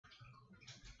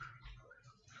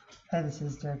Hey, this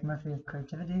is Derek Murphy of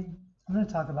Creativity. I'm going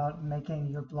to talk about making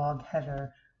your blog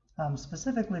header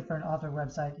specifically for an author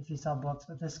website if you sell books,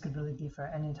 but this could really be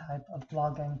for any type of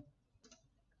blogging.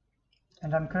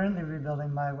 And I'm currently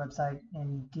rebuilding my website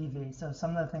in DIVI. So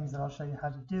some of the things that I'll show you how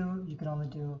to do, you can only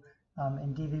do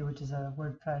in DIVI, which is a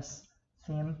WordPress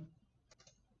theme.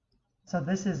 So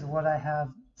this is what I have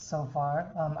so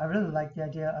far. I really like the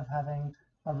idea of having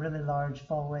a really large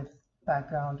full width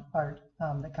background art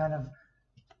that kind of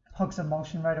hooks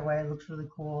emotion right away. It looks really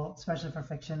cool, especially for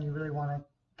fiction. You really want to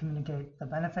communicate the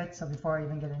benefits. So before I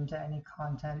even get into any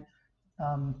content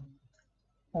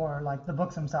or like the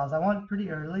books themselves, I want pretty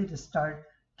early to start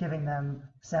giving them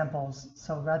samples.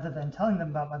 So rather than telling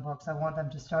them about my books, I want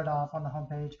them to start off on the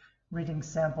homepage reading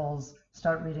samples,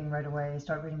 start reading right away,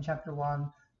 start reading chapter 1,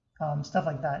 stuff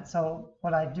like that. So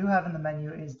what I do have in the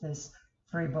menu is this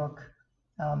free book,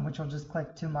 which will just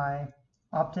click to my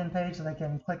opt-in page, so they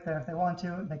can click there if they want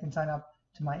to. They can sign up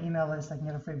to my email list. They can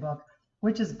get a free book,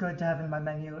 which is good to have in my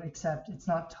menu, except it's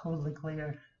not totally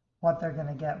clear what they're going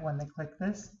to get when they click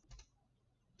this.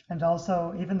 And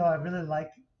also, even though I really like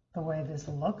the way this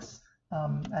looks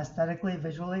aesthetically,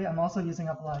 visually, I'm also using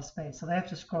up a lot of space. So they have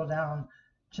to scroll down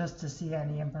just to see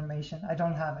any information. I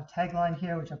don't have a tagline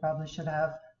here, which I probably should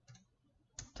have,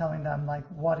 telling them like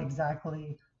what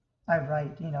exactly I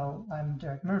write. You know, I'm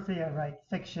Derek Murphy, I write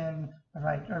fiction, I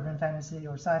write urban fantasy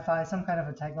or sci-fi. Some kind of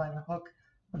a tagline or hook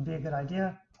would be a good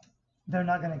idea. They're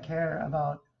not going to care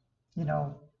about, you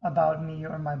know, about me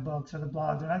or my books or the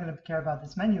blog. They're not going to care about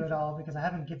this menu at all because I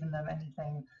haven't given them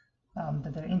anything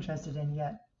that they're interested in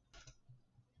yet.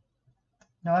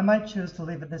 Now I might choose to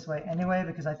leave it this way anyway,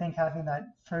 because I think having that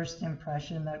first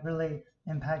impression, that really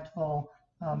impactful,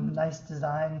 nice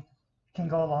design can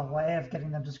go a long way of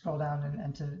getting them to scroll down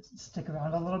and to stick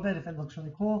around a little bit if it looks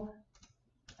really cool,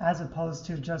 as opposed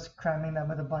to just cramming them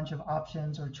with a bunch of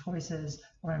options or choices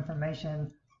or information,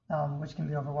 which can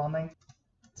be overwhelming.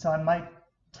 So I might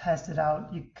test it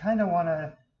out. You kind of want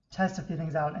to test a few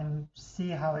things out and see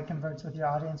how it converts with your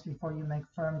audience before you make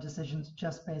firm decisions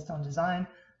just based on design.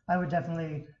 I would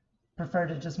definitely prefer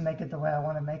to just make it the way I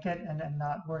want to make it and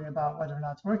not worry about whether or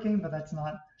not it's working, but that's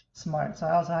not smart. So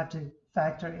I also have to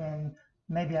factor in,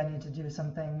 maybe I need to do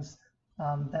some things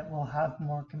that will have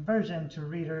more conversion to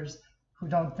readers who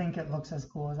don't think it looks as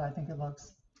cool as I think it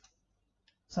looks.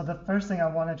 So the first thing I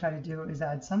want to try to do is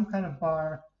add some kind of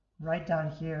bar right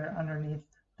down here underneath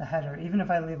the header, even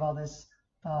if I leave all this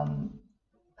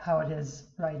how it is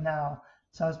right now.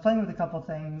 So I was playing with a couple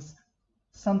things,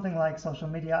 something like social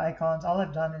media icons. All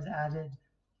I've done is added,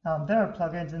 there are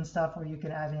plugins and stuff where you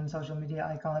can add in social media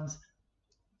icons.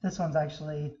 This one's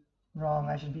actually wrong.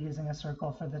 I should be using a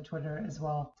circle for the Twitter as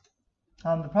well.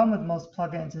 The problem with most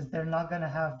plugins is they're not going to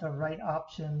have the right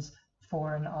options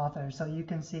for an author. So you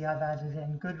can see I've added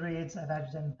in Goodreads, I've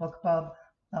added in BookBub,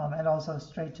 and also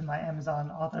straight to my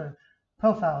Amazon author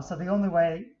profile. So the only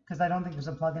way, because I don't think there's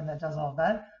a plugin that does all of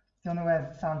that, the only way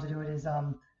I've found to do it is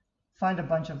find a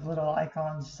bunch of little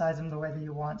icons, size them the way that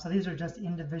you want. So these are just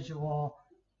individual.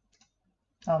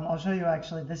 I'll show you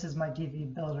actually, this is my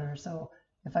DIVI builder. So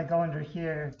if I go under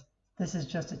here, this is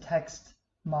just a text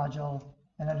module.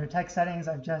 And under text settings,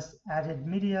 I've just added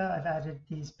media. I've added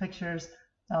these pictures.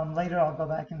 Later, I'll go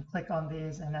back and click on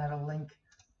these and add a link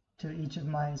to each of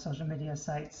my social media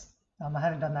sites. I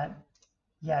haven't done that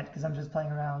yet because I'm just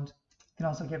playing around. You can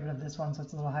also get rid of this one so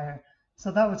it's a little higher.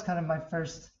 So that was kind of my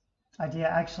first idea.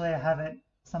 Actually, I have it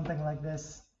something like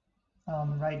this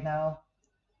right now.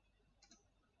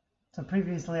 So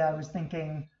previously, I was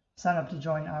thinking sign up to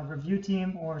join our review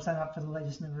team or sign up for the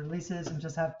latest new releases and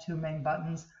just have two main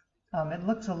buttons. It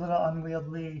looks a little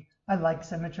unwieldy. I like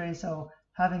symmetry, so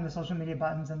having the social media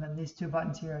buttons and then these two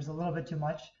buttons here is a little bit too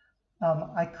much.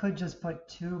 I could just put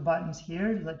two buttons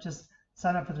here that just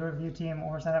sign up for the review team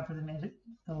or sign up for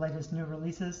the latest new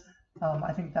releases.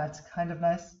 I think that's kind of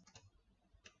nice.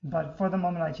 But for the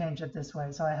moment, I changed it this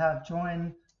way. So I have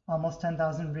join almost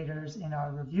 10,000 readers in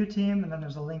our review team, and then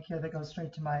there's a link here that goes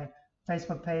straight to my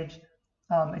Facebook page.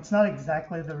 It's not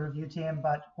exactly the review team,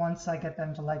 but once I get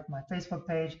them to like my Facebook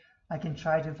page, I can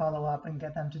try to follow up and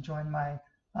get them to join my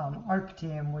ARC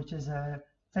team, which is a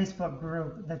Facebook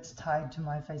group that's tied to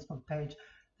my Facebook page.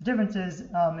 The difference is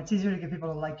it's easier to get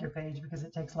people to like your page because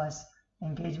it takes less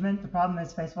engagement. The problem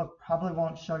is Facebook probably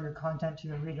won't show your content to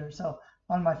your readers. So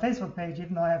on my Facebook page,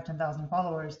 even though I have 10,000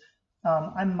 followers,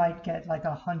 I might get like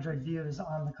 100 views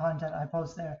on the content I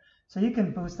post there. So you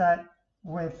can boost that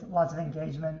with lots of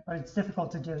engagement, but it's difficult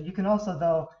to do. You can also,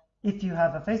 though, if you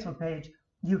have a Facebook page,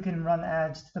 you can run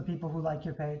ads to the people who like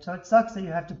your page. So it sucks that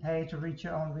you have to pay to reach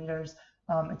your own readers.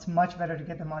 It's much better to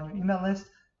get them on your email list.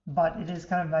 but it is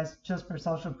kind of nice just for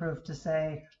social proof to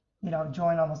say,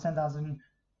 join almost 10,000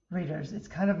 readers. It's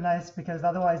kind of nice because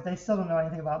otherwise they still don't know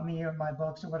anything about me or my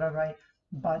books or what I write,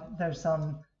 but there's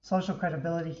some social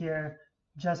credibility here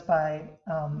just by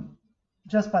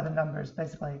the numbers,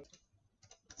 basically.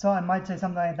 So I might say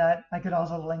something like that. I could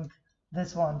also link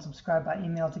this one, subscribe by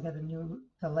email to get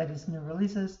the latest new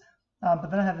releases. But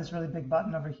then I have this really big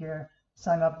button over here,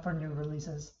 sign up for new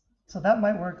releases. So that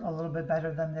might work a little bit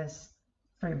better than this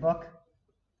free book.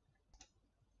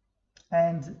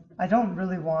 And I don't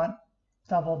really want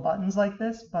double buttons like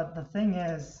this, but the thing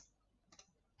is,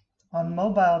 on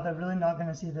mobile, they're really not going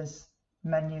to see this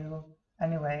menu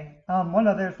anyway. One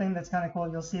other thing that's kind of cool,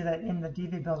 you'll see that in the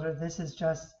DIVI builder, this is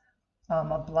just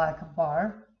a black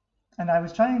bar. And I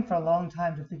was trying for a long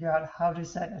time to figure out how to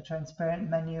set a transparent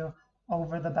menu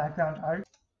over the background art.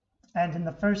 And in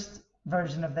the first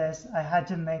version of this, I had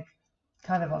to make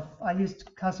I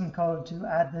used custom code to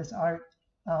add this art,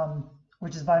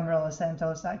 which is by Marilla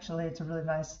Santos, actually. It's a really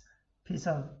nice piece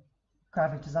of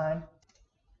graphic design.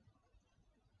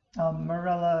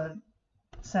 Marilla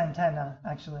Santana,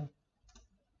 actually.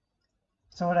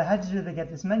 So what I had to do to get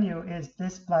this menu is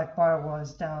this black bar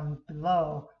was down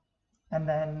below, and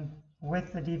then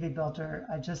with the DIVI builder,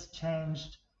 I just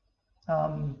changed.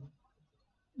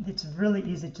 It's really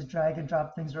easy to drag and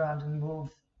drop things around and move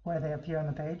where they appear on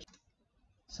the page.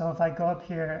 So if I go up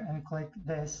here and click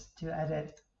this to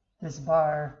edit this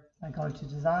bar, I go to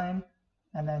design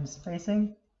and then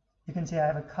spacing, you can see I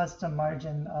have a custom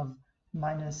margin of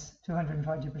minus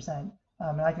 222%.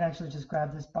 And I can actually just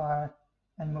grab this bar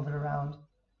and move it around.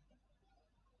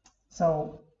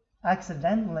 So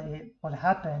accidentally what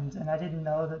happened, and I didn't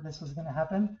know that this was going to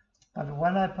happen, but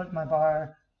when I put my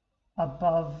bar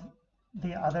above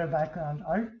the other background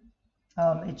art,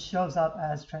 it shows up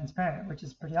as transparent, which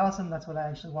is pretty awesome. That's what I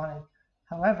actually wanted.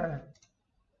 However,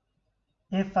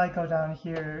 if I go down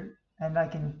here and I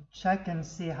can check and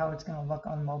see how it's going to look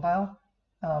on mobile,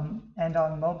 and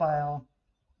on mobile,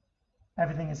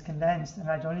 everything is condensed and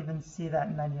I don't even see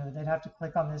that menu. They'd have to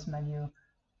click on this menu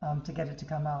to get it to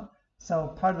come out.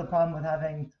 So part of the problem with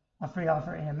having a free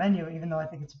offer in a menu, even though I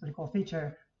think it's a pretty cool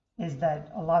feature, is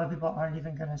that a lot of people aren't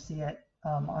even going to see it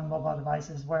on mobile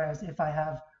devices. Whereas if I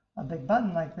have a big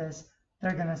button like this,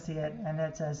 they're going to see it and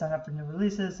it says sign up for new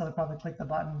releases. So they'll probably click the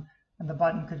button and the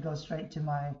button could go straight to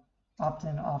my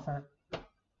opt-in offer.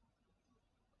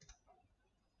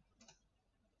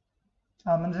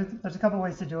 And there's a couple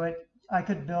ways to do it. I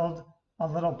could build a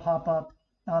little pop-up.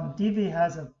 DIVI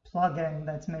has a plugin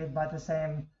that's made by the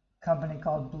same company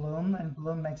called Bloom, and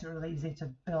Bloom makes it really easy to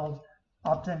build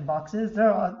opt-in boxes.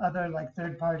 There are other like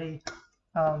third-party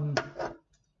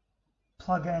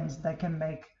plugins that can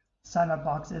make sign-up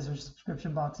boxes or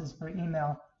subscription boxes for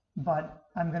email, but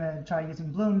I'm going to try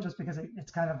using Bloom just because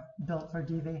it's kind of built for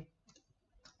DIVI.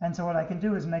 And so what I can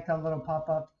do is make a little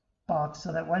pop-up box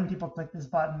so that when people click this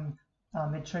button,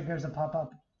 it triggers a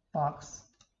pop-up box.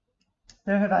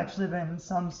 There have actually been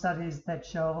some studies that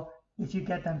show if you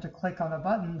get them to click on a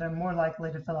button, they're more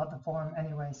likely to fill out the form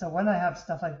anyway. So when I have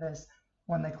stuff like this,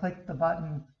 when they click the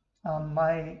button,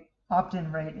 my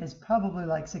opt-in rate is probably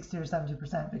like 60 or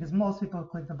 70% because most people who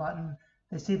click the button,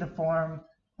 they see the form,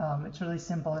 it's really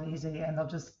simple and easy, and they'll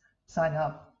just sign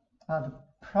up. The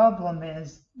problem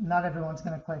is not everyone's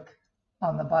going to click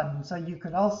on the button. So you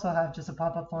could also have just a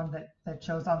pop-up form that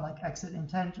shows on like exit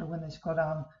intent or when they scroll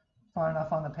down far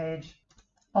enough on the page.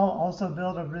 I'll also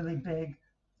build a really big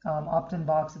opt-in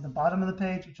box at the bottom of the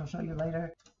page, which I'll show you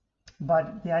later.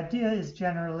 But the idea is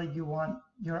generally you want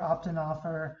your opt-in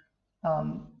offer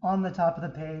on the top of the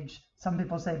page. Some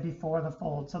people say before the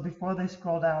fold. So before they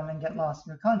scroll down and get lost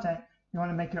in your content, you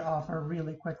want to make your offer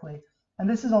really quickly. And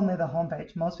this is only the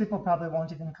homepage. Most people probably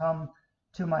won't even come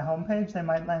to my homepage. They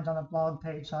might land on a blog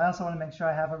page. So I also want to make sure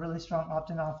I have a really strong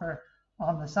opt-in offer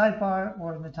on the sidebar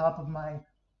or in the top of my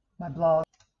blog.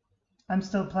 I'm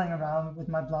still playing around with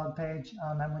my blog page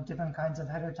and with different kinds of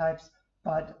header types,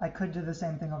 but I could do the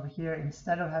same thing over here.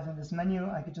 Instead of having this menu,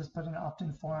 I could just put an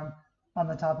opt-in form on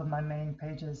the top of my main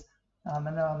pages, and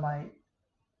then on my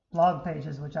blog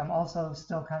pages, which I'm also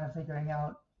still kind of figuring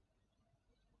out,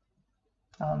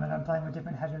 and I'm playing with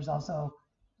different headers also.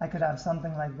 I could have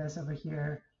something like this over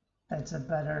here that's a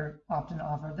better opt-in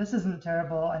offer. This isn't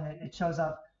terrible, and it shows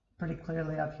up pretty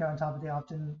clearly up here on top of the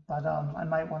opt-in, but I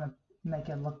might want to make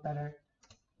it look better.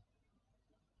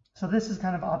 So this is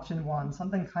kind of option one,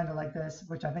 something kind of like this,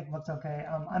 which I think looks okay.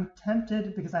 I'm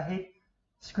tempted because I hate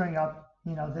screwing up,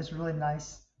 this really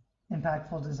nice,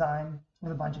 impactful design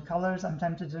with a bunch of colors. I'm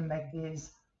tempted to make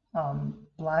these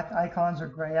black icons or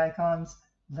gray icons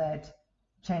that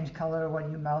change color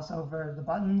when you mouse over the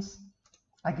buttons.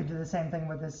 I could do the same thing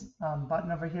with this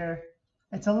button over here.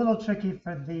 It's a little tricky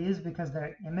for these because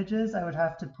they're images. I would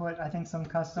have to put, I think, some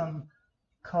custom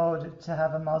code to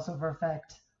have a mouse over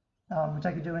effect, which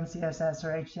I could do in CSS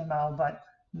or HTML, but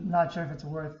not sure if it's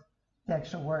worth the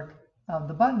extra work.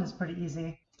 The button is pretty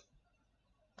easy.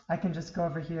 I can just go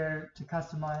over here to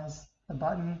customize the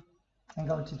button and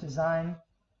go to design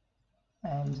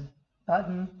and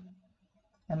button.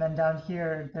 And then down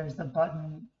here, there's the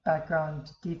button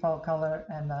background default color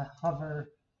and the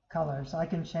hover color. So I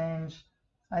can change,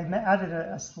 I added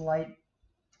a slight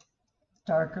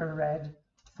darker red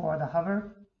for the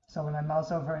hover. So when I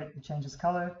mouse over it, it changes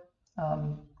color.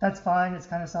 That's fine, it's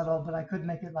kind of subtle, but I could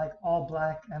make it like all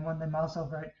black, and when they mouse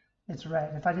over it, it's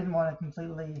red. If I didn't want to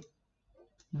completely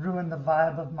ruin the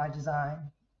vibe of my design.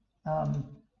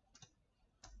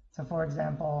 So for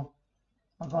example,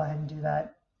 I'll go ahead and do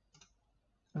that.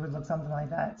 It would look something like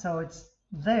that. So it's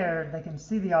there, they can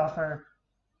see the offer,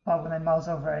 but when I mouse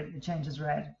over it, it changes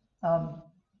red,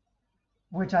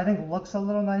 which I think looks a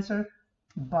little nicer,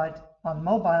 but on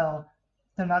mobile,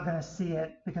 they're not going to see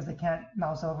it because they can't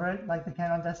mouse over it like they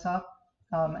can on desktop,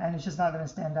 and it's just not going to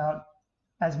stand out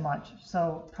as much.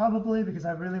 So probably, because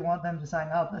I really want them to sign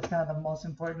up, that's kind of the most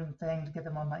important thing to get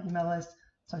them on my email list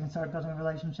so I can start building a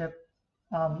relationship.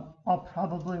 I'll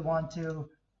probably want to,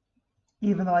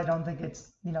 even though I don't think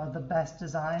it's, you know, the best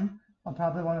design, I'll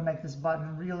probably want to make this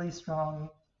button really strong,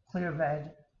 clear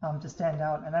red to stand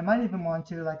out. And I might even want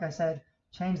to, like I said,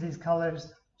 change these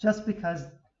colors just because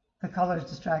the color is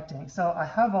distracting. So I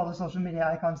have all the social media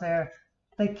icons there.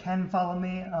 They can follow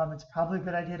me. It's probably a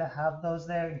good idea to have those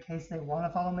there in case they want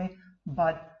to follow me,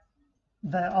 but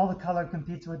all the color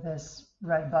competes with this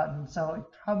red button. So it'd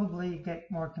probably get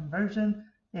more conversion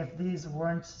if these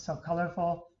weren't so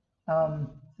colorful.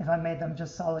 If I made them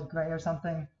just solid gray or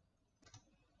something.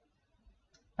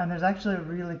 And there's actually a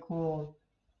really cool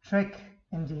trick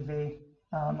in DIVI.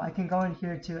 I can go in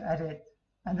here to edit,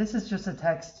 and this is just a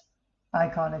text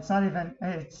icon. It's not even,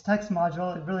 it's text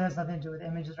module. It really has nothing to do with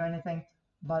images or anything.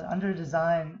 But under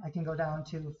design, I can go down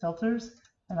to filters,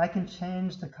 and I can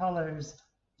change the colors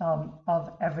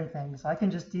of everything. So I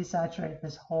can just desaturate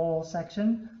this whole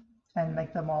section and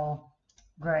make them all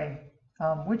gray,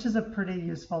 which is a pretty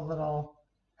useful little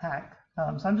hack.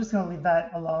 So I'm just going to leave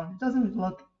that alone. It doesn't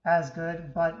look as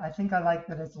good, but I think I like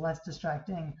that it's less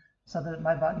distracting so that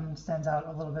my button stands out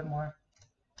a little bit more.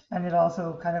 And it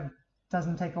also kind of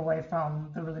doesn't take away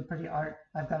from the really pretty art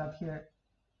I've got up here.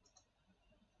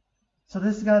 So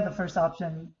this is kind of the first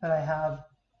option that I have.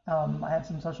 I have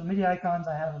some social media icons.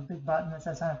 I have a big button that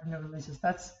says sign up for new releases.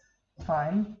 That's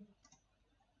fine.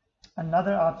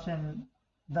 Another option,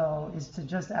 though, is to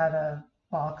just add a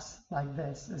box like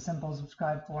this, a simple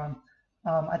subscribe form.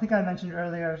 I think I mentioned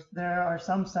earlier, there are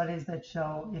some studies that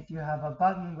show if you have a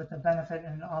button with a benefit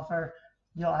and an offer,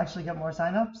 you'll actually get more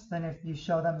signups than if you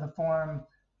show them the form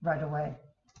right away.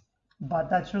 But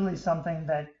that's really something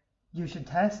that you should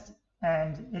test,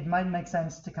 and it might make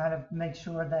sense to kind of make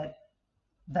sure that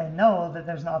they know that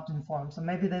there's an opt-in form. So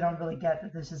maybe they don't really get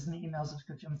that this is an email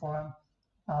subscription form,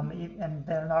 and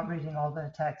they're not reading all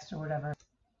the text or whatever.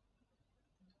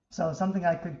 So something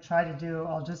I could try to do,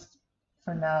 I'll just,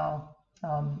 for now,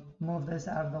 move this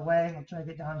out of the way. I'll drag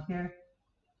it down here.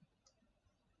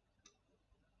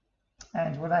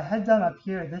 And what I had done up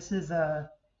here, this is a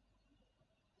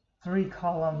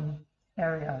 3-column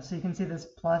area. So you can see this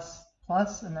plus,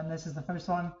 and then this is the first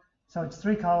one. So it's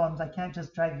 3 columns. I can't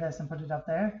just drag this and put it up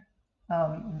there.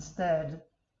 Instead,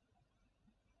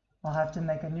 I'll have to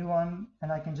make a new one,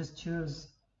 and I can just choose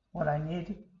what I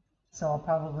need. So I'll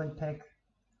probably pick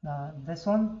this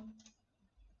one.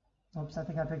 Oops, I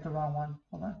think I picked the wrong one.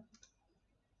 Hold on.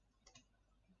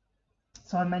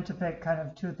 So I meant to pick kind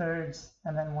of 2/3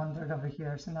 and then 1/3 over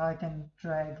here. So now I can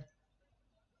drag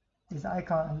these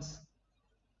icons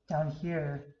down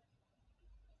here,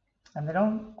 and they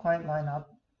don't quite line up.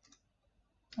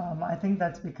 I think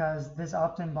that's because this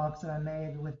opt-in box that I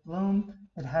made with Bloom,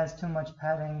 it has too much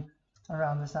padding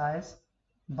around the size.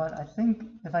 But I think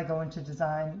if I go into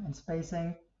design and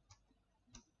spacing,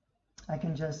 I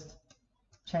can just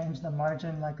change the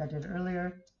margin like I did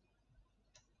earlier.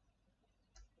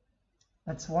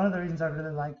 That's one of the reasons I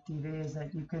really like DIVI, is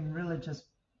that you can really just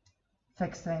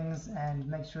fix things and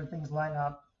make sure things line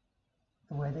up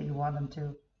the way that you want them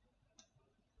to.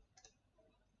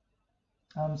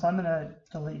 So I'm going to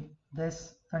delete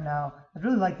this for now. I'd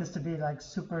really like this to be like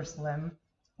super slim,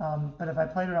 but if I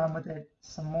played around with it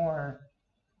some more,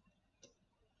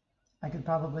 I could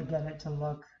probably get it to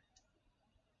look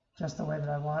just the way that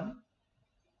I want.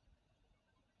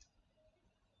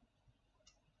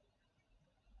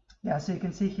 Yeah, so you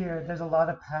can see here, there's a lot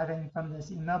of padding from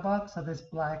this email box. So this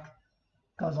black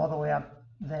goes all the way up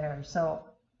there. So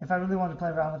if I really want to play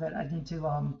around with it, I need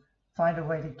to find a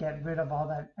way to get rid of all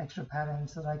that extra padding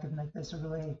so that I could make this a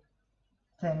really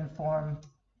thin form.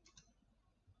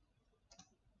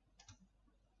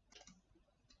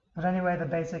 But anyway, the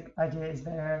basic idea is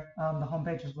there. The home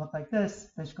pages look like this.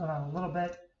 They scroll down a little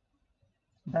bit.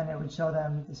 Then it would show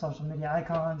them the social media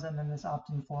icons and then this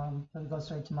opt-in form that would go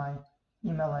straight to my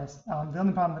email list. The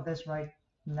only problem with this right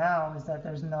now is that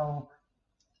there's no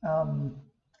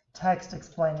text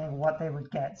explaining what they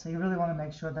would get. So you really want to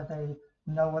make sure that they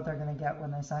know what they're going to get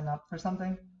when they sign up for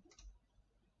something.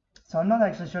 So I'm not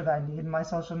actually sure that I need my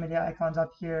social media icons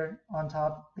up here on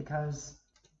top because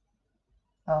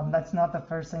that's not the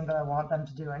first thing that I want them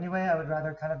to do anyway. I would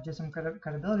rather kind of do some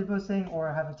credibility boosting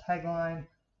or have a tagline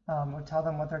or tell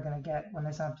them what they're going to get when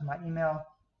they sign up to my email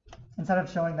instead of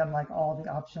showing them like all the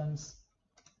options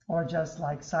or just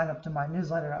like sign up to my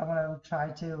newsletter. I want to try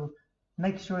to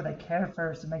make sure they care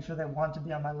first and make sure they want to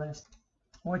be on my list,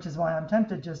 which is why I'm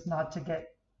tempted just not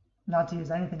to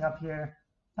use anything up here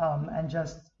and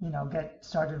just, get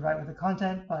started right with the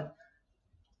content. But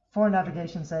for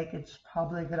navigation's sake, it's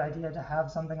probably a good idea to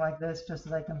have something like this just so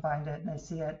they can find it and they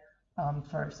see it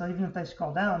first. So even if they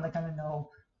scroll down, they kind of know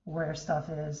where stuff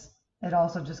is. It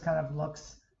also just kind of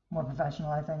looks more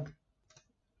professional, I think.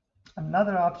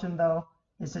 Another option though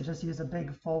is to just use a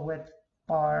big full width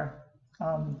bar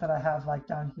that I have like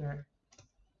down here.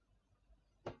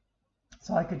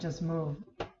 So I could just move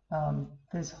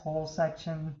this whole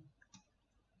section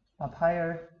up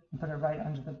higher and put it right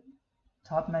under the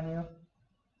top menu.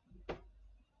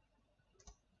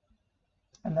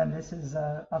 And then this is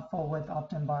a full width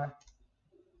opt-in bar.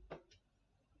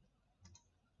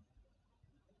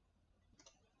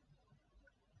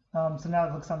 So now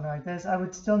it looks something like this. I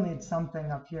would still need something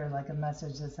up here, like a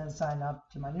message that says sign up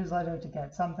to my newsletter to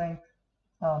get something.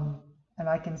 And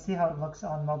I can see how it looks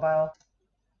on mobile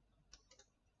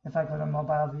if I go to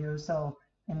mobile view. So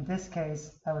in this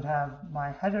case, I would have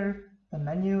my header, the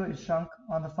menu is shrunk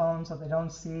on the phone so they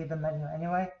don't see the menu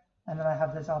anyway. And then I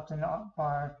have this opt-in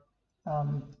bar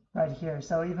right here.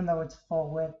 So even though it's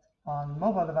full width on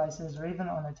mobile devices or even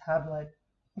on a tablet,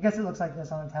 I guess it looks like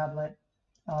this on a tablet.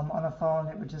 On a phone,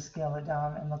 it would just scale it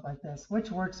down and look like this,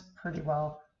 which works pretty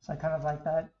well. So I kind of like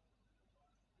that.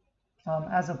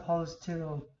 As opposed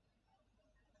to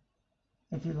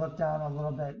if you look down a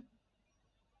little bit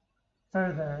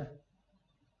further,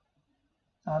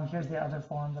 here's the other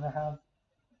form that I have.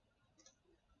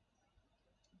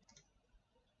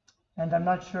 And I'm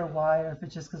not sure why, or if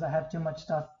it's just because I have too much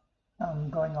stuff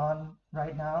going on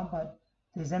right now, but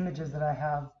these images that I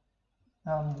have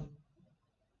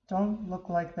don't look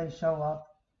like they show up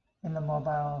in the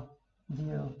mobile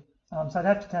view. So I'd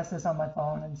have to test this on my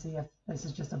phone and see if this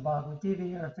is just a bug with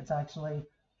DIVI or if it's actually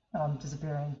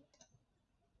disappearing.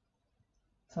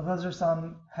 So those are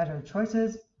some header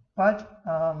choices, but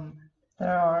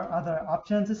there are other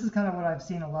options. This is kind of what I've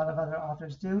seen a lot of other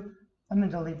authors do. I'm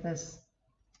going to delete this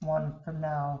one for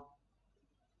now.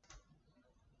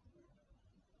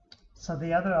 So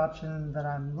the other option that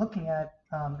I'm looking at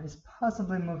is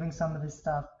possibly moving some of this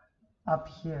stuff up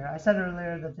here. I said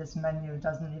earlier that this menu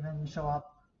doesn't even show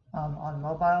up on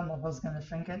mobile. Mobile's going to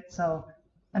shrink it. So,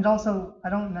 and also I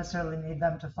don't necessarily need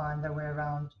them to find their way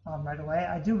around right away.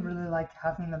 I do really like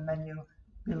having the menu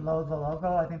below the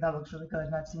logo. I think that looks really good,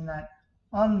 and I've seen that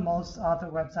on most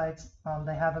author websites.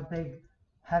 They have a big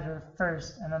header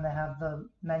first, and then they have the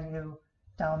menu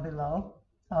down below.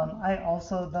 I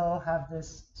also, though, have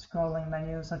this scrolling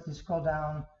menu, so if you scroll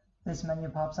down, this menu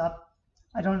pops up.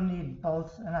 I don't need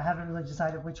both, and I haven't really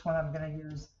decided which one I'm going to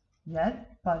use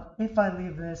yet, but if I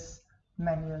leave this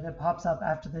menu that pops up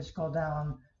after they scroll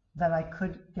down, then I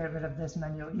could get rid of this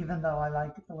menu, even though I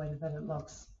like the way that it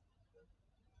looks.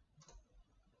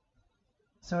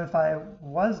 So if I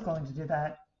was going to do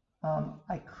that,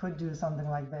 I could do something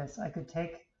like this. I could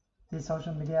take these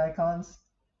social media icons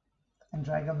and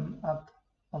drag them up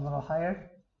a little higher.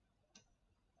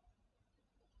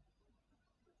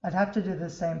 I'd have to do the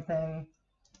same thing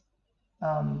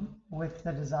with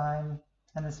the design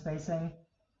and the spacing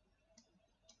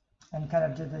and kind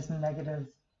of do this negative.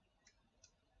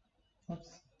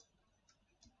 Oops.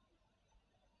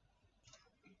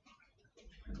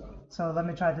 So let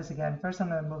me try this again. First, I'm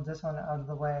going to move this one out of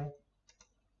the way.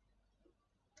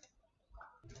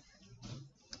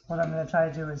 What I'm going to try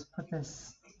to do is put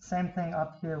this same thing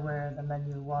up here where the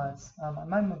menu was. I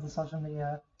might move the social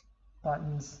media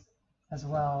buttons as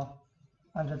well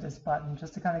under this button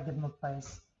just to kind of give them a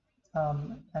place.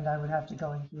 And I would have to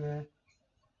go in here,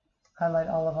 highlight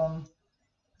all of them,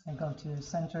 and go to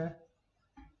center,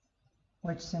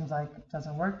 which seems like it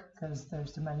doesn't work because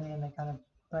there's too many and they kind of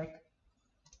break.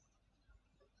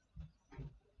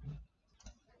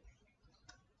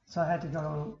 So I had to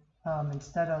go,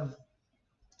 instead of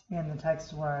in the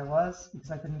text where I was,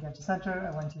 because I couldn't get to center,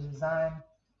 I went to design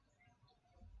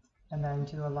and then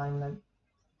to alignment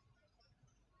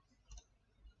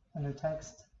under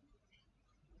text.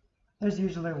 There's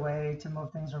usually a way to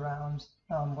move things around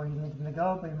where you need them to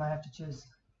go, but you might have to choose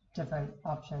different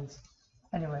options.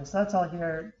 Anyway, so that's all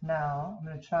here now. I'm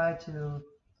going to try to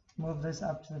move this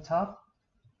up to the top.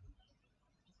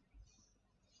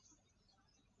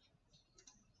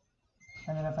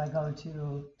 And then if I go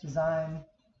to design,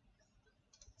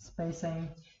 spacing,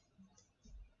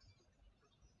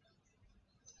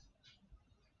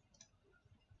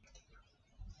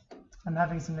 I'm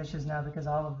having some issues now because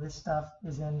all of this stuff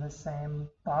is in the same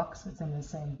box. It's in the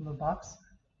same blue box.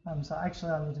 So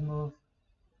actually I'll need to move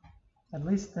at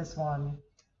least this one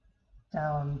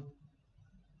down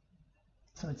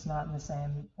so it's not in the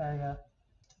same area.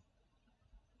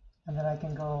 And then I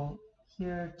can go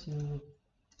here to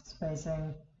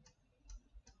spacing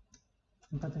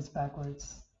and put this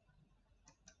backwards.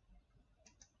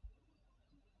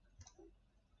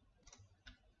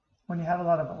 When you have a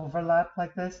lot of overlap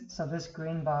like this, so this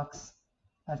green box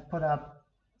I've put up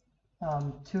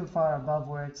too far above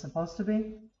where it's supposed to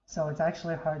be, so it's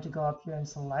actually hard to go up here and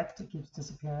select. It keeps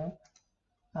disappearing.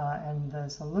 And the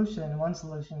solution, one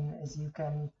solution is you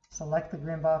can select the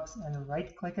green box and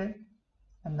right click it,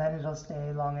 and then it'll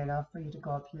stay long enough for you to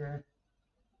go up here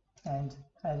and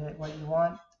edit what you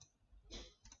want.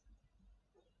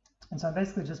 And so I'm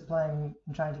basically just playing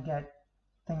and trying to get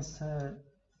things to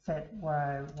fit where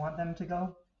I want them to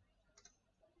go.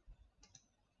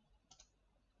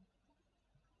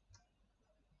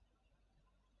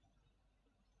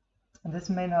 And this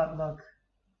may not look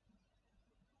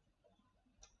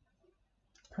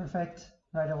perfect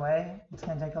right away. It's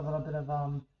going to take a little bit of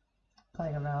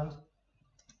playing around.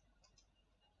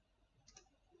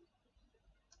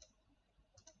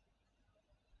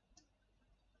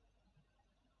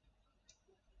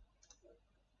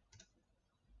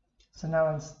 So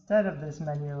now instead of this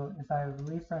menu, if I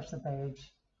refresh the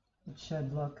page, it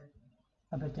should look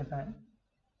a bit different.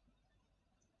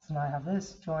 So now I have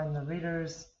this, join the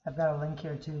readers. I've got a link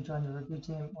here to join the review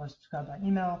team or subscribe by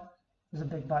email. There's a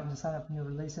big button to sign up for new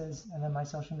releases, and then my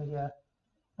social media,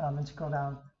 and scroll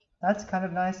down. That's kind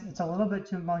of nice. It's a little bit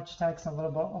too much text, a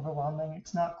little bit overwhelming.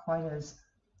 It's not quite as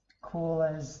cool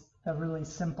as the really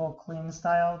simple, clean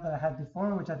style that I had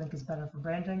before, which I think is better for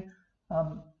branding.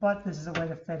 But this is a way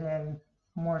to fit in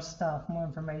more stuff, more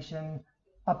information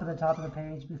up at the top of the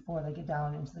page before they get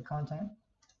down into the content.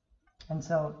 And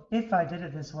so if I did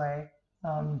it this way,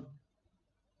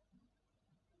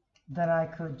 then I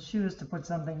could choose to put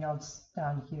something else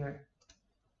down here.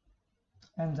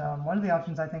 And one of the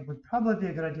options I think would probably be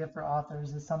a good idea for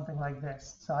authors is something like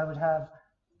this. So I would have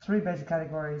 3 basic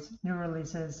categories: new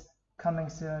releases, coming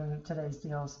soon, today's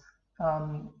deals.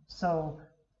 So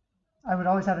I would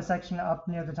always have a section up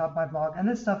near the top of my blog, and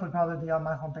this stuff would probably be on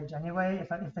my homepage anyway.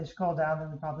 If they scroll down, they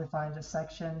would probably find a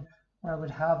section where I would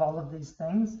have all of these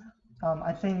things.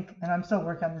 I think, and I'm still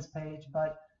working on this page,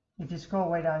 but if you scroll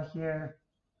way down here,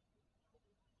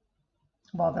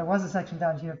 well, there was a section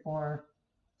down here for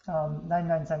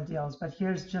 99-cent deals, but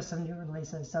here's just some new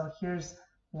releases. So here's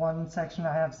one section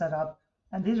I have set up,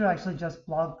 and these are actually just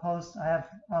blog posts. I've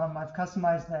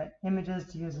customized the images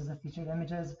to use as the featured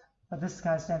images, but this is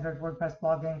kind of standard WordPress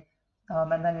blogging.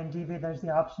 And then in DIVI, there's the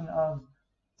option of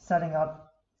setting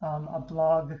up a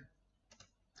blog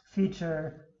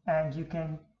feature, and you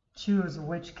can choose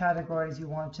which categories you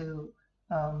want to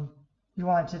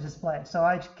display. So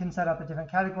I can set up a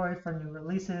different category for new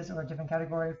releases or a different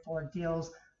category for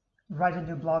deals, write a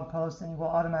new blog post, and it will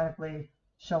automatically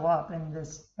show up in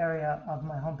this area of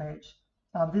my homepage.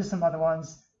 These are some other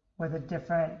ones with a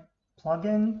different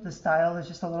plugin. The style is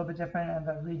just a little bit different, and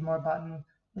the read more button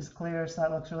is clear, so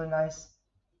that looks really nice.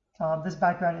 This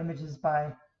background image is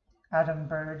by Adam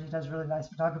Bird. He does really nice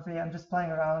photography. I'm just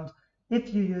playing around.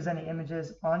 If you use any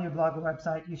images on your blog or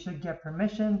website, you should get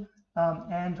permission,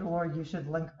 and or you should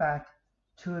link back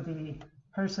to the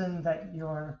person that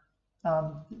you're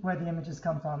where the images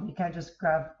come from. You can't just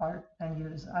grab art and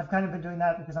use. I've kind of been doing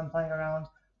that because I'm playing around,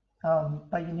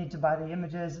 but you need to buy the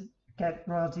images, get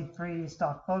royalty-free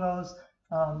stock photos.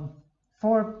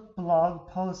 For blog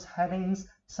post headings,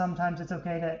 sometimes it's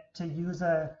okay to use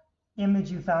a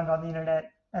image you found on the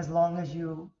internet as long as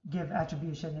you give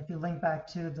attribution. If you link back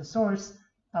to the source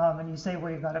and you say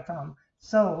where you got it from.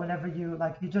 So whenever you,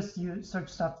 like, if you just search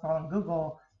stuff on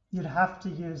Google, you'd have to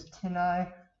use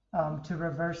TinEye to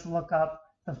reverse look up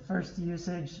the first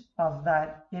usage of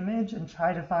that image and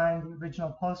try to find the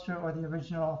original poster or the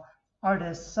original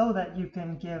artist so that you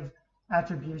can give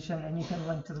attribution and you can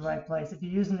link to the right place. If you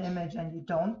use an image and you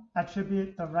don't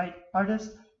attribute the right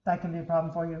artist, that can be a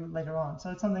problem for you later on. So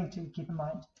it's something to keep in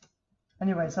mind.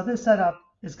 Anyway, so this setup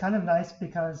is kind of nice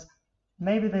because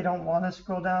maybe they don't want to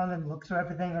scroll down and look through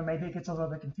everything, or maybe it gets a little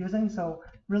bit confusing. So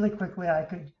really quickly, I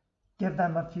could give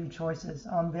them a few choices.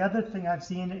 The other thing I've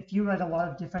seen, if you write a lot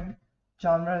of different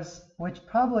genres, which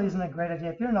probably isn't a great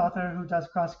idea. If you're an author who does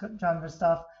cross-genre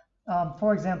stuff,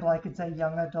 for example, I could say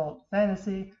young adult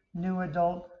fantasy, new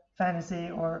adult fantasy,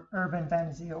 or urban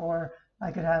fantasy, or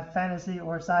I could have fantasy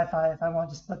or sci-fi if I want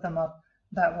to split them up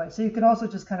that way. So you can also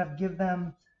just kind of give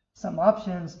them some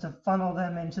options to funnel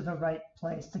them into the right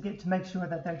place to make sure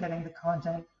that they're getting the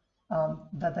content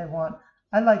that they want.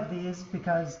 I like these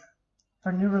because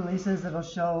for new releases, it'll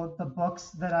show the books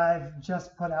that I've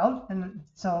just put out, and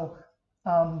so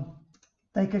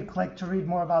they could click to read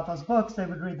more about those books. They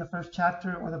would read the first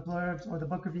chapter or the blurbs or the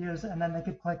book reviews, and then they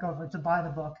could click over to buy the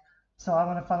book. So I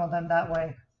want to funnel them that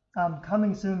way.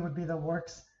 Coming soon would be the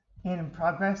works in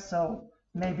progress. So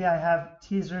maybe I have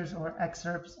teasers or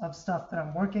excerpts of stuff that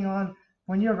I'm working on.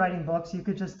 When you're writing books, you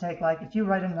could just take, like, if you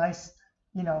write a nice,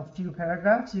 few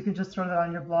paragraphs, you can just throw that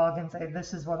on your blog and say,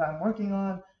 this is what I'm working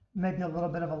on. Maybe a little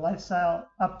bit of a lifestyle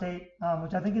update,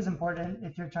 which I think is important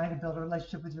if you're trying to build a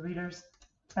relationship with your readers,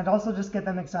 and also just get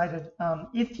them excited.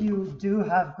 If you do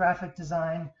have graphic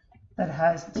design that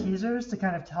has teasers to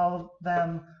kind of tell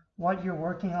them what you're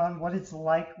working on, what it's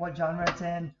like, what genre it's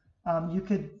in, you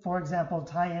could, for example,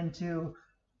 tie into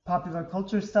popular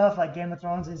culture stuff. Like Game of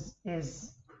Thrones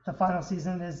is the final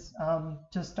season is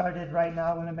just started right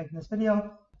now when I'm making this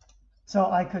video. So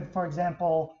I could, for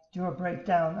example, do a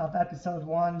breakdown of episode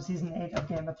 1, season 8 of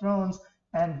Game of Thrones.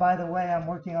 And by the way, I'm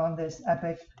working on this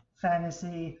epic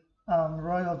fantasy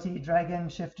royalty dragon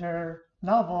shifter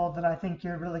novel that I think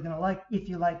you're really going to like if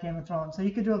you like Game of Thrones. So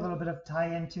you could do a little bit of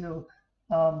tie into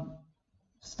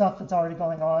stuff that's already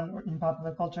going on in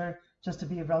popular culture just to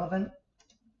be relevant,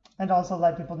 and also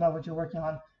let people know what you're working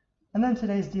on. And then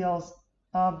today's deals.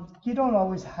 You don't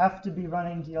always have to be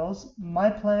running deals. My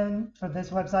plan for this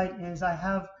website is I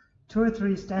have 2 or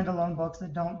 3 standalone books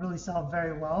that don't really sell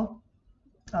very well.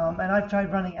 And I've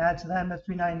tried running ads to them at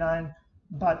 $3.99,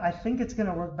 but I think it's going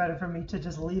to work better for me to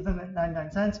just leave them at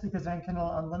 99 cents because they're in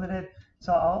Kindle Unlimited.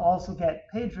 So I'll also get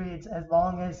page reads as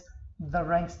long as the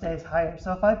rank stays higher.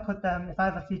 So if I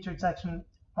have a featured section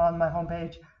on my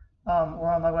homepage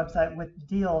or on my website with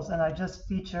deals, and I just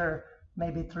feature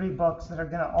maybe 3 books that are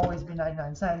going to always be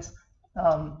 99 cents,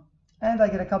 and I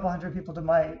get a couple hundred people to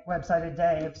my website a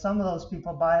day. If some of those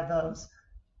people buy those,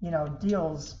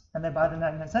 deals, and they buy the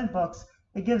 99-cent books,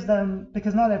 it gives them,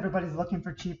 because not everybody's looking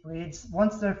for cheap reads.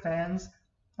 Once they're fans,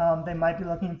 they might be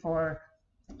looking for,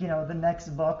 the next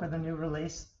book or the new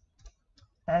release.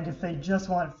 And if they just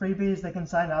want freebies, they can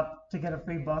sign up to get a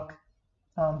free book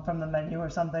from the menu or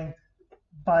something.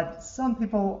 But some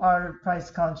people are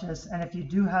price conscious, and if you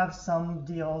do have some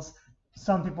deals,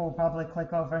 some people will probably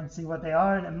click over and see what they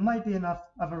are, and it might be enough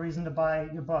of a reason to buy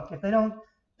your book. If they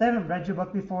haven't read your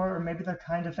book before, or maybe they're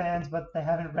kind of fans, but they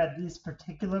haven't read these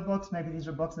particular books, maybe these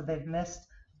are books that they've missed,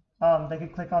 they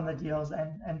could click on the deals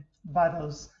and buy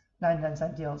those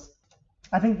 99-cent deals.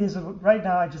 I think these would, right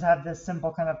now I just have this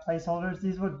simple kind of placeholders.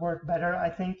 These would work better, I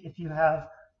think, if you have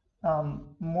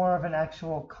more of an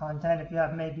actual content, if you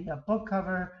have maybe a book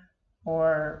cover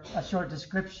or a short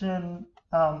description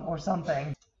or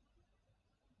something.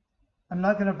 I'm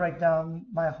not going to break down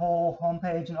my whole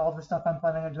homepage and all the stuff I'm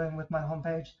planning on doing with my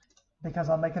homepage because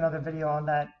I'll make another video on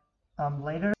that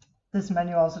later. This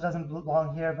menu also doesn't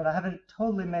belong here, but I haven't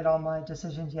totally made all my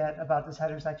decisions yet about this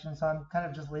header section, so I'm kind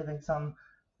of just leaving some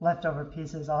leftover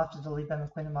pieces. I'll have to delete them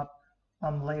and clean them up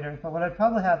later. But what I'd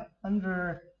probably have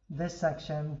under this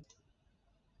section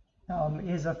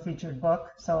is a featured book.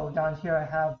 So down here I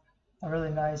have a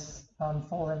really nice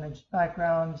full image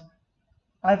background.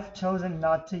 I've chosen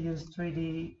not to use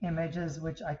 3D images,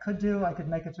 which I could do. I could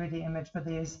make a 3D image for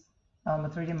these, a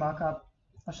 3D mockup.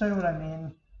 I'll show you what I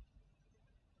mean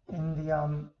in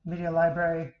the media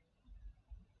library.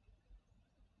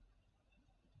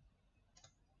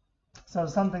 So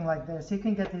something like this. You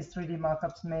can get these 3D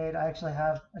mockups made. I actually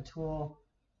have a tool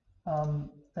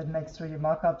that makes 3D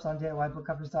mockups on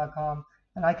DIYbookcovers.com,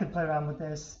 and I could play around with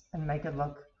this and make it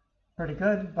look pretty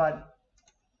good. But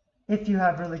if you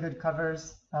have really good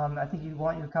covers, I think you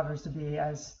want your covers to be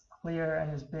as clear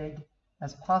and as big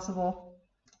as possible.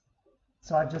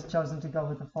 So I've just chosen to go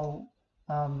with the full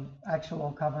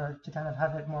actual cover to kind of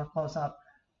have it more close up.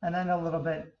 And then a little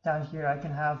bit down here, I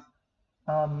can have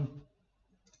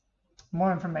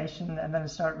more information and then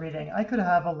start reading. I could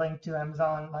have a link to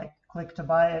Amazon, like click to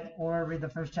buy it or read the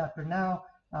first chapter now.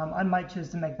 I might choose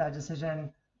to make that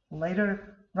decision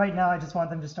later. Right now, I just want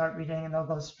them to start reading and they'll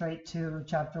go straight to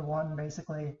chapter 1,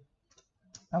 basically.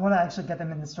 I want to actually get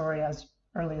them in the story as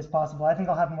early as possible. I think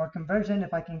I'll have more conversion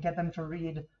if I can get them to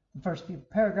read the first few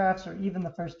paragraphs or even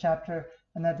the first chapter.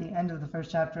 And at the end of the first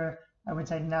chapter, I would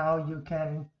say now you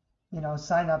can,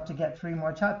 sign up to get 3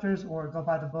 more chapters or go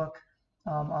buy the book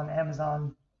on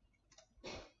Amazon.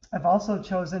 I've also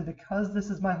chosen, because this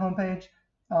is my homepage,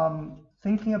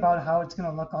 thinking about how it's going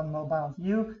to look on mobile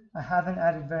view, I haven't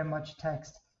added very much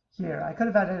text here. I could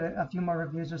have added a few more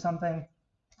reviews or something,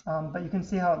 but you can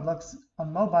see how it looks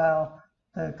on mobile.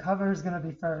 The cover is going to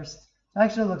be first. It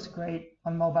actually looks great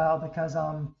on mobile because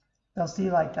they'll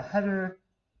see like the header.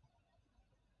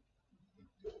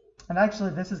 And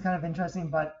actually, this is kind of interesting,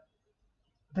 but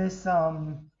this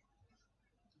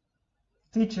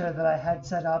feature that I had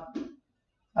set up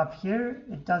here,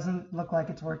 it doesn't look like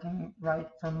it's working right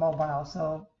for mobile.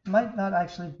 So might not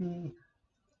actually be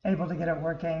able to get it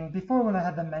working. Before, when I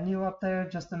had the menu up there,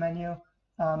 just the menu,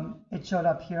 it showed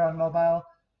up here on mobile.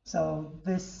 So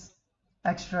this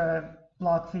extra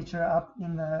block feature up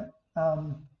in the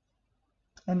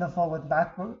full width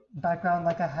background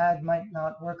like I had might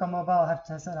not work on mobile. I'll have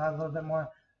to test that out a little bit more.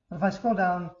 But if I scroll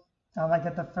down, I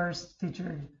get the first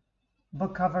featured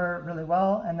book cover really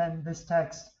well, and then this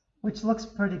text, which looks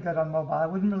pretty good on mobile. I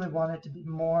wouldn't really want it to be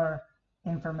more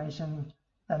information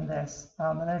than this.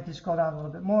 And then if you scroll down a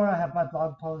little bit more, I have my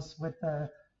blog posts with the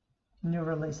new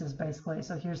releases basically.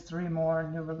 So here's 3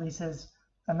 more new releases,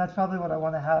 and that's probably what I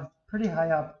want to have pretty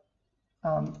high up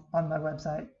on my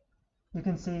website. You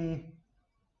can see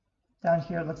down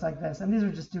here it looks like this, and these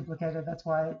are just duplicated, that's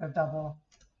why they're double.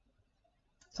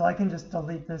 So I can just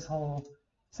delete this whole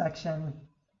section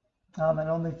and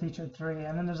only feature 3.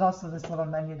 And then there's also this little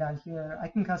menu down here. I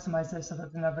can customize this so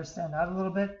that they never stand out a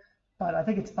little bit, but I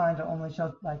think it's fine to only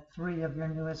show like 3 of your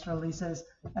newest releases,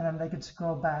 and then they could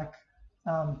scroll back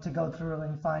to go through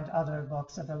and find other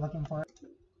books if they're looking for it.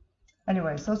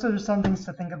 Anyways, those are some things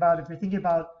to think about if you're thinking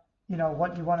about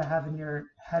what you want to have in your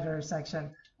header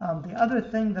section. The other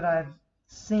thing that I've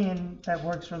seen that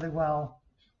works really well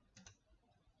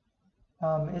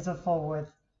is a full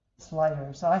width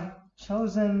slider. So I've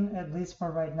chosen, at least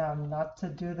for right now, not to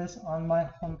do this on my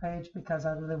homepage because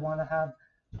I really want to have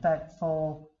that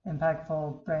full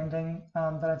impactful branding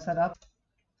that I've set up.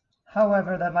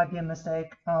 However, that might be a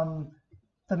mistake.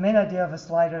 The main idea of a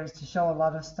slider is to show a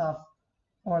lot of stuff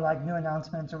or like new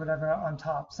announcements or whatever on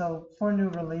top. So for new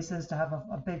releases, to have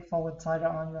a big full width slider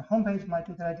on your homepage might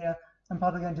be a good idea. I'm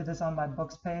probably going to do this on my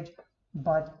books page,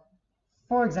 but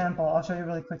for example, I'll show you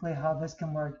really quickly how this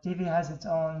can work. DIVI has its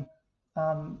own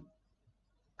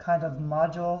kind of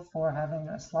module for having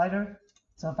a slider.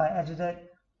 So if I edit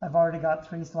it, I've already got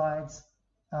 3 slides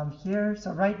here.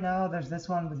 So right now there's this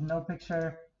one with no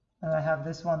picture, and I have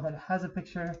this one that has a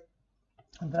picture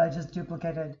that I just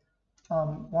duplicated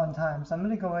 1 time. So I'm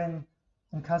going to go in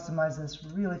and customize this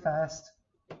really fast.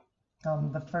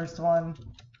 The first one,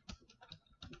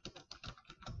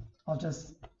 I'll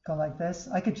just go like this.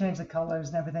 I could change the colors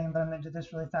and everything, but I'm going to do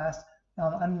this really fast.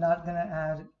 I'm not going to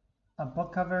add a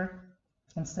book cover.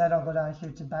 Instead, I'll go down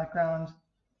here to background.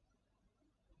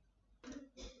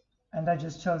 And I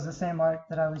just chose the same art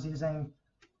that I was using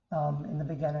in the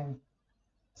beginning.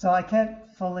 So I can't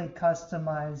fully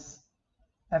customize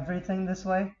everything this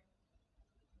way.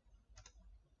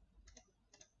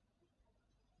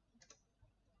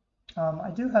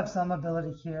 I do have some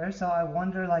ability here, so I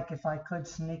wonder like if I could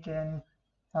sneak in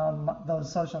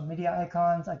those social media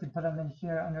icons. I could put them in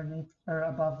here underneath or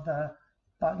above the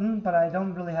button, but I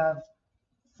don't really have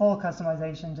full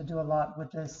customization to do a lot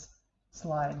with this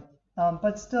slide.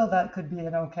 But still, that could be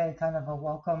an okay kind of a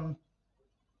welcome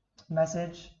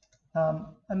message.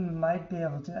 I might be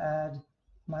able to add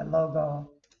my logo.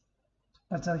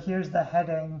 But so here's the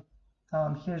heading,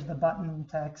 here's the button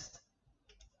text.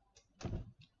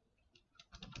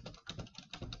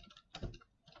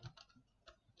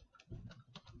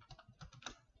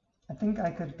 I think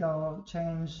I could go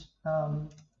change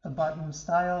the button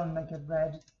style and make it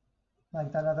red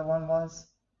like that other one was.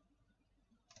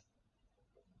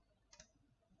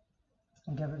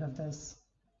 And get rid of this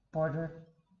border.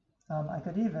 I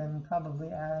could even probably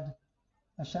add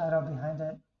a shadow behind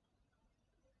it.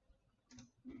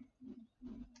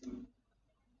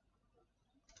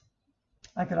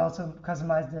 I could also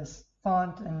customize this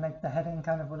font and make the heading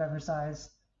kind of whatever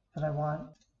size that I want.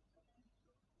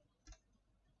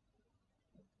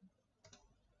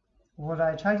 What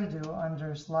I try to do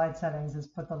under slide settings is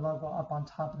put the logo up on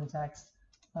top of the text.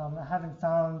 I haven't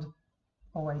found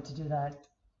a way to do that.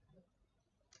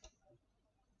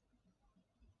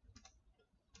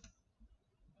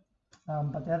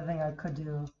 But the other thing I could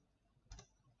do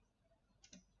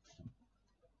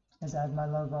is add my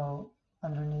logo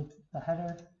underneath the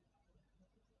header.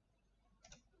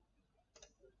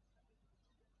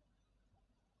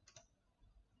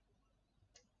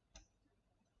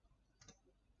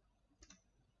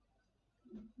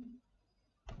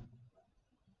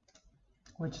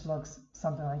 Which looks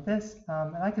something like this.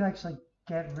 And I can actually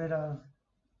get rid of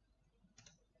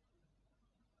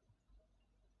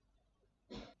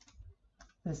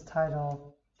this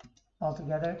title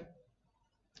altogether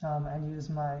and use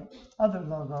my other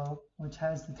logo, which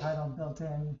has the title built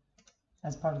in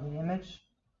as part of the image.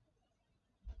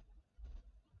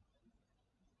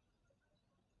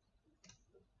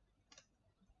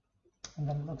 And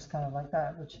then it looks kind of like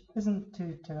that, which isn't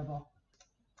too terrible.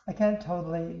 I can't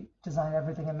totally design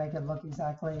everything and make it look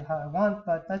exactly how I want,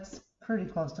 but that's pretty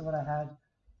close to what I had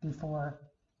before.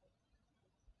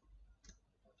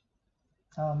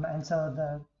 And so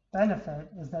the benefit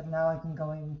is that now I can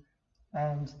go in,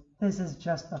 and this is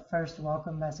just the first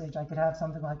welcome message. I could have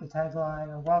something like a tagline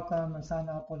or welcome or sign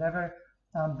up, whatever,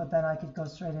 but then I could go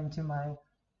straight into my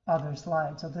other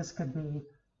slide. So this could be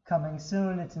coming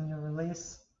soon, it's a new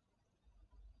release.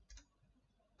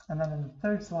 And then in the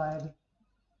third slide,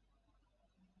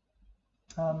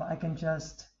 I can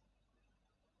just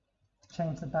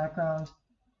change the background.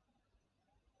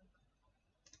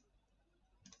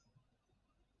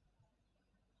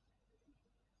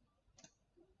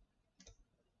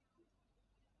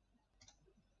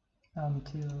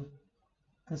 To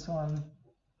this one,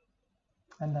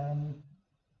 and then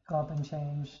go up and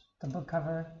change the book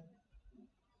cover.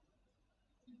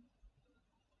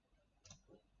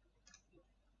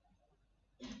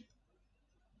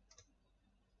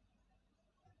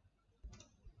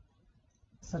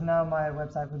 So now my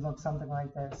website would look something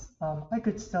like this. I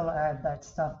could still add that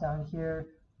stuff down here,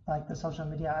 like the social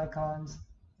media icons,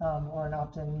 or an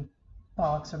opt-in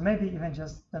box, or maybe even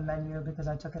just the menu because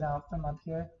I took it out from up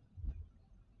here.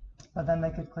 But then they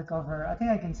could click over. I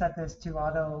think I can set this to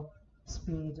auto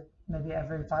speed maybe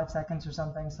every 5 seconds or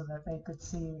something so that they could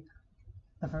see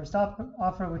the first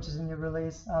offer, which is a new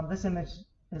release. This image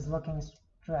is looking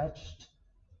stretched.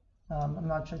 I'm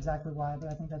not sure exactly why, but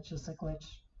I think that's just a glitch.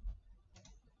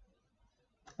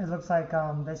 It looks like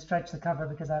they stretched the cover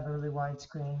because I have a really wide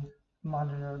screen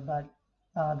monitor,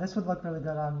 but this would look really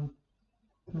good on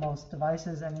most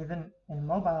devices and even in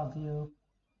mobile view.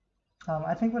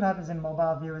 I think what happens in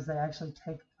mobile view is they actually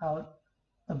take out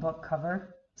the book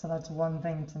cover. So that's one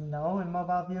thing to know in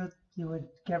mobile view. You would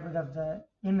get rid of the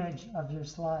image of your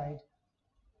slide,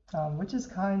 which is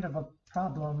kind of a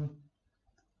problem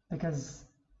because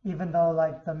even though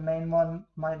like the main one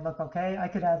might look okay, I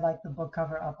could add like the book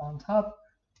cover up on top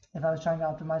if I was trying to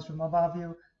optimize for mobile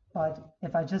view. But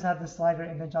if I just had the slider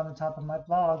image on the top of my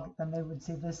blog, then they would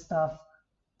see this stuff,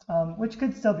 which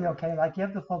could still be okay. Like you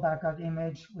have the full background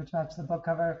image, which matches the book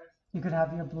cover. You could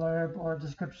have your blurb or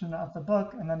description of the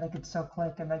book, and then they could still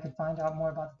click and they could find out more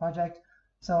about the project.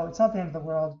 So it's not the end of the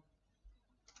world.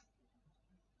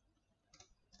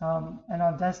 And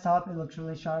on desktop, it looks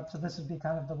really sharp. So this would be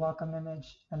kind of the welcome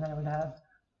image, and then it would have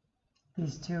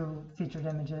these two featured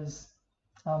images.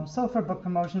 So for book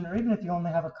promotion, or even if you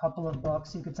only have a couple of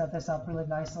books, you could set this up really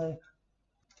nicely.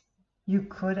 You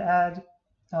could add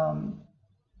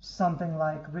something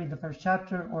like read the first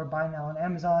chapter or buy now on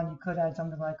Amazon. You could add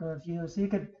something like a review. So you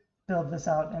could build this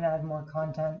out and add more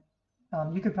content.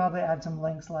 You could probably add some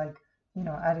links like,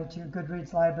 add it to your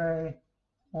Goodreads library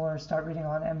or start reading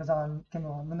on Amazon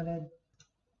Kindle Unlimited.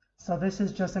 So this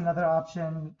is just another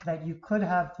option that you could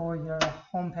have for your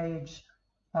homepage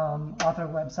author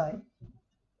website.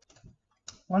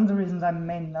 One of the reasons I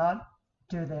may not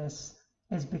do this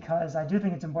is because I do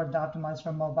think it's important to optimize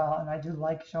for mobile, and I do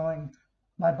like showing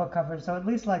my book covers. So at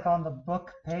least like on the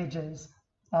book pages,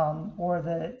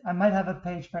 I might have a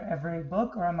page for every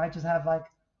book, or I might just have like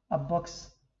a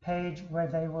books page where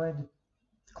they would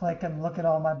click and look at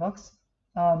all my books.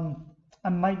 I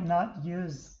might not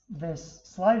use this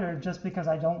slider just because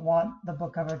I don't want the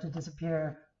book cover to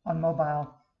disappear on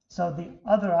mobile. So the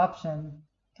other option,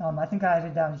 I think I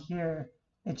added down here,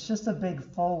 it's just a big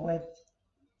full width,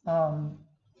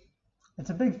 it's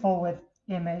a big full width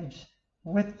image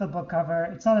with the book cover.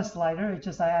 It's not a slider, it's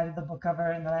just I added the book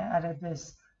cover and then I added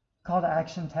this call to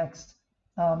action text.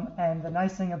 And the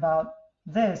nice thing about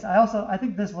this, I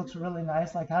think this looks really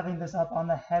nice, like having this up on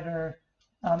the header.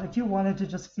 If you wanted to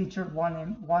just feature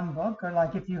one book, or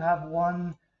like if you have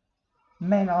one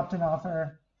main opt-in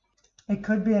offer It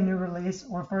could be a new release,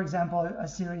 or for example, a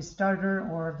series starter,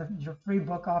 or your free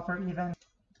book offer even.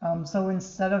 So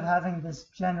instead of having this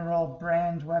general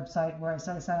brand website where I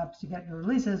say sign up to get your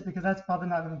releases, because that's probably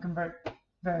not going to convert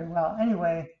very well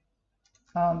anyway,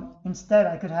 instead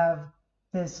I could have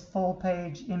this full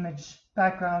page image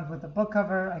background with the book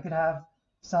cover. I could have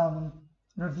some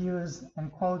reviews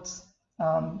and quotes.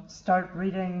 Start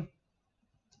reading.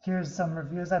 Here's some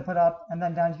reviews I put up, and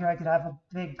then down here I could have a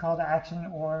big call to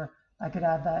action, or I could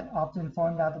add that opt-in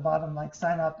form down at the bottom, like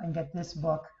sign up and get this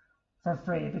book for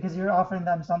free, because you're offering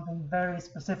them something very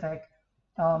specific.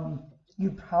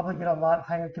 You probably get a lot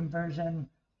higher conversion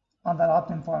on that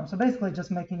opt-in form. So basically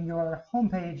just making your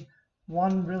homepage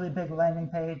one really big landing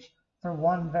page for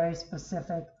one very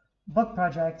specific book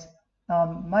project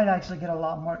might actually get a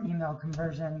lot more email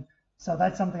conversion. So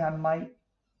that's something I might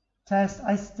test.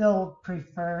 I still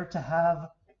prefer to have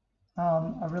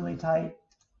a really tight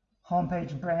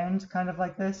homepage brand kind of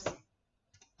like this,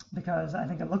 because I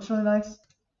think it looks really nice.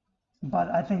 But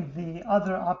I think the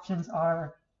other options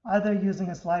are either using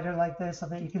a slider like this so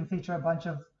that you can feature a bunch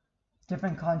of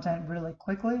different content really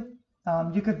quickly.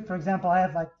 You could, for example, I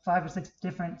have like 5 or 6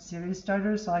 different series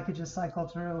starters, so I could just cycle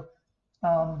through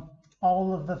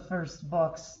all of the first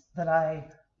books that I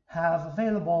have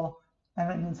available,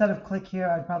 and instead of click here,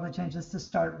 I'd probably change this to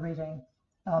start reading.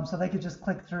 So they could just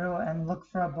click through and look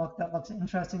for a book that looks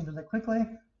interesting really quickly,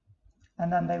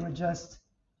 and then they would just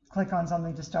click on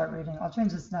something to start reading. I'll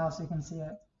change this now so you can see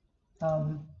it.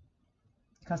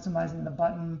 Customizing the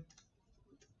button.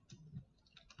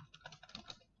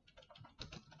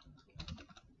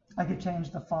 I could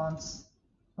change the fonts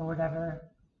or whatever,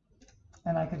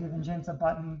 and I could even change the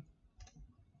button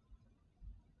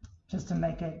just to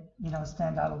make it,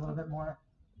 stand out a little bit more.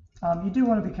 You do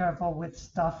want to be careful with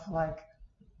stuff like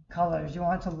colors. You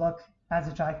want it to look as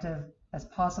attractive as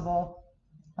possible.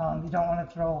 You don't want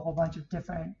to throw a whole bunch of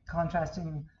different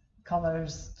contrasting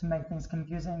colors to make things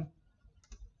confusing.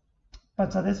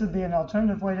 But so this would be an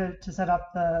alternative way to set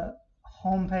up the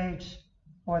home page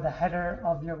or the header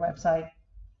of your website.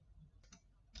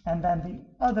 And then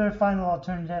the other final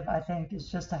alternative, I think,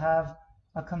 is just to have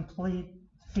a complete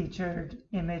featured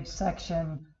image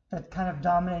section that kind of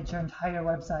dominates your entire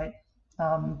website,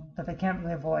 that they can't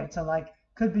really avoid. So like,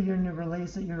 could be your new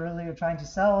release that you really are trying to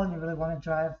sell and you really want to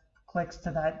drive clicks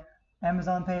to that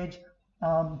Amazon page.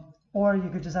 Or you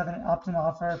could just have an opt-in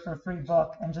offer for a free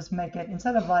book and just make it,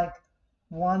 instead of like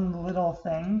one little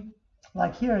thing,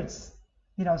 like here it's,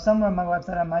 somewhere on my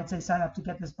website I might say sign up to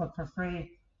get this book for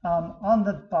free. On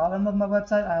the bottom of my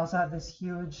website, I also have this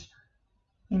huge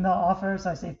email offer.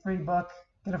 So I say free book,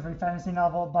 get a free fantasy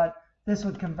novel, but this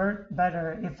would convert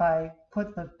better if I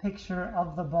put the picture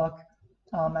of the book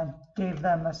and gave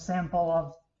them a sample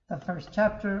of the first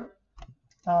chapter.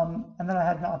 And then I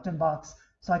had an opt-in box.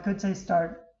 So I could say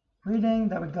start reading,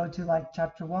 that would go to like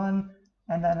chapter 1.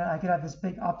 And then I could have this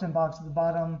big opt-in box at the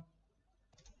bottom.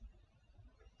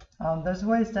 There's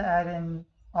ways to add in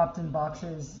opt-in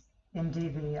boxes in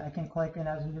DIVI. I can click and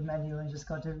add a new menu and just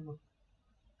go to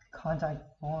contact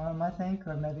form, I think,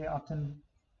 or maybe opt-in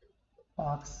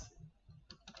box,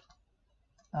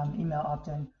 email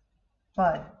opt-in.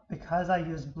 But because I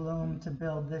use Bloom to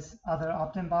build this other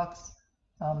opt-in box,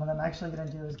 what I'm actually going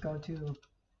to do is go to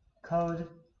code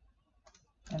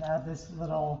and add this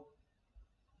little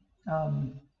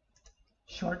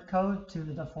short code to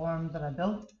the form that I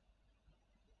built.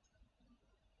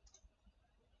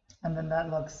 And then that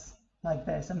looks like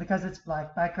this. And because it's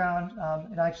black background,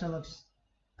 it actually looks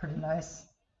pretty nice.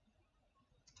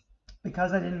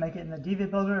 Because I didn't make it in the DIVI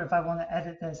builder, if I want to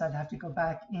edit this, I'd have to go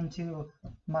back into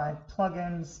my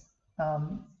plugins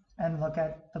and look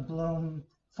at the Bloom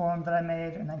form that I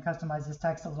made and then customize this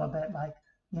text a little bit, like,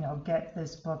 get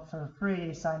this book for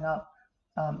free, sign up.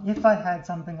 If I had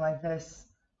something like this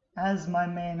as my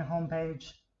main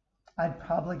homepage, I'd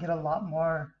probably get a lot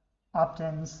more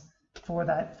opt-ins for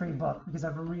that free book because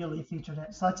I've really featured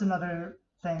it. So that's another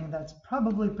thing that's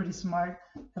probably pretty smart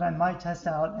that I might test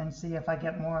out and see if I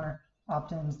get more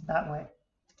opt-ins that way.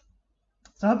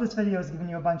 So I hope this video has given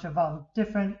you a bunch of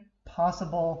different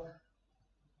possible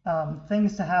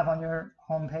things to have on your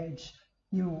homepage.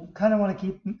 You kind of want to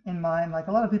keep in mind, like,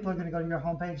 a lot of people are going to go to your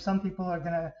homepage. Some people are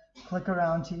going to click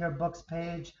around to your books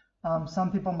page.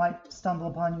 Some people might stumble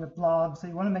upon your blog. So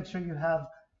you want to make sure you have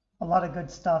a lot of good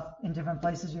stuff in different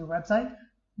places on your website.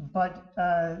 But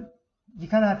you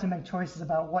kind of have to make choices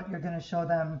about what you're going to show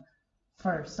them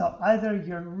first. So either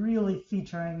you're really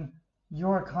featuring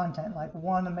your content, like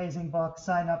one amazing book,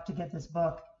 sign up to get this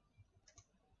book,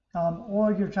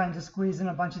 or you're trying to squeeze in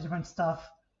a bunch of different stuff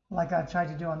like I've tried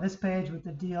to do on this page with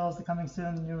the deals, the coming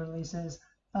soon, the new releases,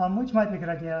 which might be a good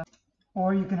idea.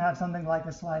 Or you can have something like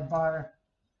a slide bar,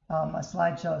 a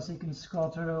slideshow, so you can scroll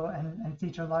through and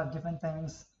feature a lot of different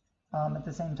things at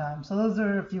the same time. So those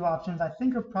are a few options I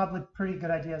think are probably pretty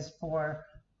good ideas for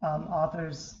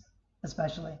authors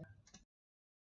especially.